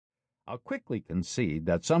I'll quickly concede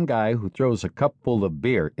that some guy who throws a cup full of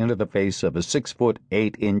beer into the face of a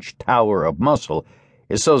 6'8" tower of muscle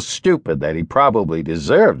is so stupid that he probably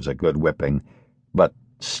deserves a good whipping, but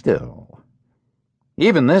still.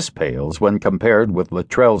 Even this pales when compared with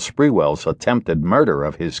Latrell Sprewell's attempted murder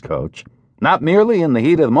of his coach, not merely in the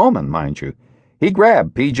heat of the moment, mind you. He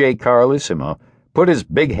grabbed P.J. Carlissimo, put his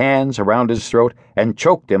big hands around his throat, and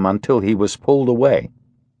choked him until he was pulled away.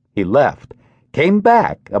 He left, came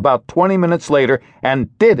back about 20 minutes later,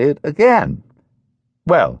 and did it again.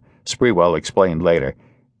 Well, Sprewell explained later,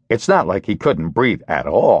 it's not like he couldn't breathe at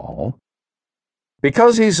all.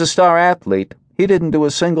 Because he's a star athlete, he didn't do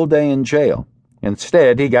a single day in jail.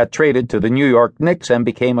 Instead, he got traded to the New York Knicks and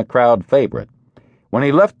became a crowd favorite. When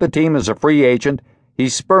he left the team as a free agent, he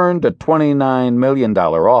spurned a $29 million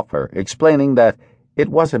offer, explaining that it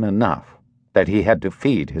wasn't enough, that he had to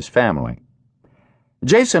feed his family.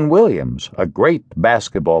 Jason Williams, a great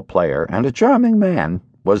basketball player and a charming man,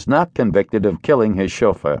 was not convicted of killing his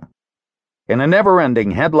chauffeur. In a never-ending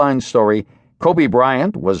headline story, Kobe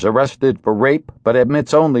Bryant was arrested for rape but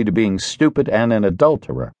admits only to being stupid and an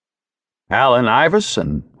adulterer. Allen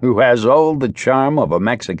Iverson, who has all the charm of a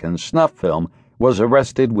Mexican snuff film, was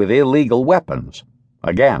arrested with illegal weapons.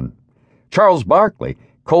 Again. Charles Barkley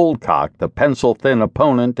cold-cocked a pencil-thin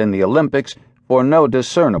opponent in the Olympics for no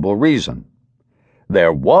discernible reason.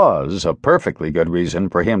 There was a perfectly good reason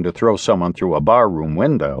for him to throw someone through a barroom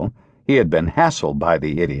window. He had been hassled by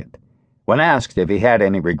the idiot. When asked if he had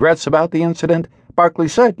any regrets about the incident, Barkley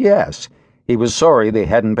said yes. He was sorry they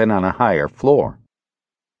hadn't been on a higher floor.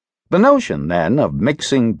 The notion, then, of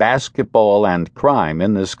mixing basketball and crime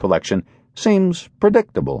in this collection seems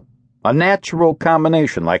predictable. A natural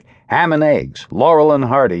combination like ham and eggs, Laurel and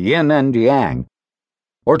Hardy, yin and yang.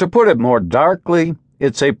 Or to put it more darkly,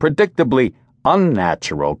 it's a predictably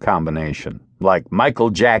unnatural combination, like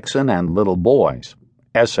Michael Jackson and little boys,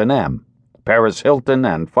 S&M, Paris Hilton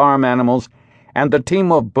and farm animals, and the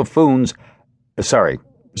team of buffoons,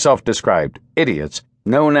 self-described idiots,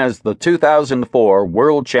 known as the 2004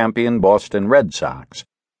 world champion Boston Red Sox.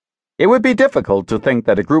 It would be difficult to think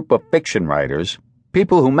that a group of fiction writers,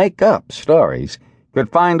 people who make up stories, could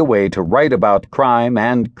find a way to write about crime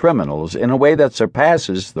and criminals in a way that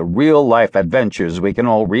surpasses the real-life adventures we can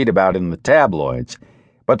all read about in the tabloids.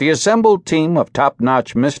 But the assembled team of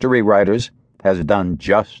top-notch mystery writers has done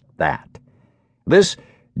just that. This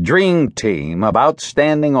dream team of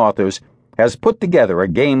outstanding authors has put together a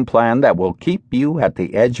game plan that will keep you at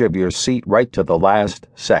the edge of your seat right to the last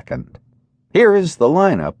second. Here is the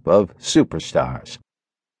lineup of superstars.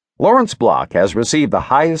 Lawrence Block has received the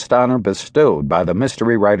highest honor bestowed by the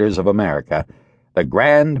Mystery Writers of America, the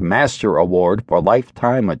Grand Master Award for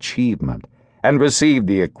Lifetime Achievement, and received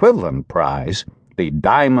the equivalent prize, the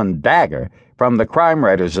Diamond Dagger, from the Crime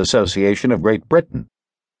Writers Association of Great Britain.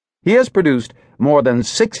 He has produced more than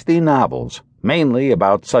 60 novels, mainly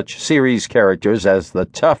about such series characters as the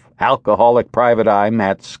tough alcoholic private eye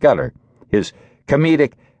Matt Scudder, his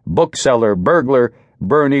comedic bookseller burglar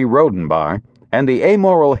Bernie Rodenbar, and the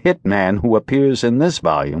amoral hitman who appears in this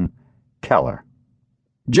volume, Keller.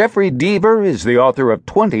 Jeffrey Deaver is the author of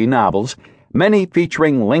 20 novels, many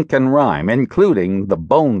featuring Lincoln rhyme, including The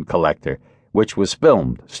Bone Collector, which was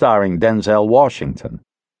filmed starring Denzel Washington.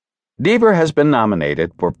 Deaver has been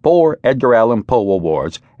nominated for 4 Edgar Allan Poe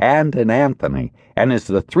Awards and an Anthony, and is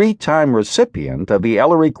the 3-time recipient of the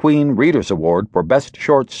Ellery Queen Readers Award for Best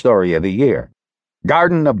Short Story of the Year.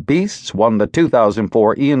 Garden of Beasts won the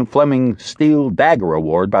 2004 Ian Fleming Steel Dagger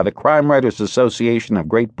Award by the Crime Writers Association of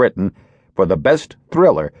Great Britain for the best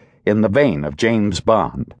thriller in the vein of James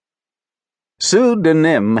Bond.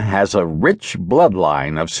 Pseudonym has a rich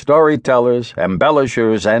bloodline of storytellers,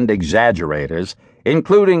 embellishers, and exaggerators,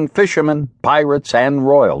 including fishermen, pirates, and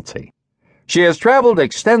royalty. She has traveled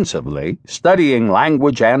extensively, studying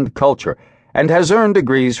language and culture, and has earned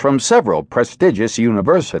degrees from several prestigious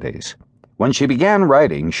universities. When she began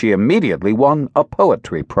writing, she immediately won a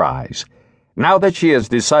poetry prize. Now that she has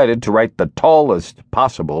decided to write the tallest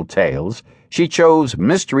possible tales, she chose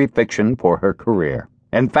mystery fiction for her career.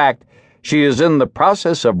 In fact, she is in the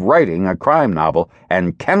process of writing a crime novel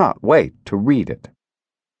and cannot wait to read it.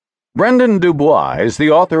 Brendan Dubois is the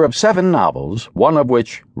author of 7 novels, one of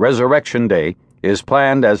which, Resurrection Day, is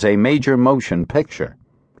planned as a major motion picture.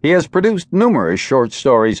 He has produced numerous short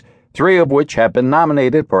stories, 3 of which have been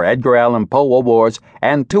nominated for Edgar Allan Poe Awards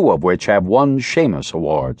and 2 of which have won Shamus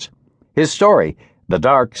Awards. His story, The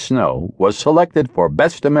Dark Snow, was selected for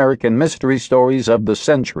Best American Mystery Stories of the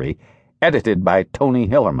Century, edited by Tony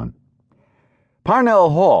Hillerman.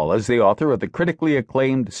 Parnell Hall is the author of the critically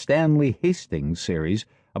acclaimed Stanley Hastings series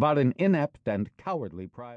about an inept and cowardly private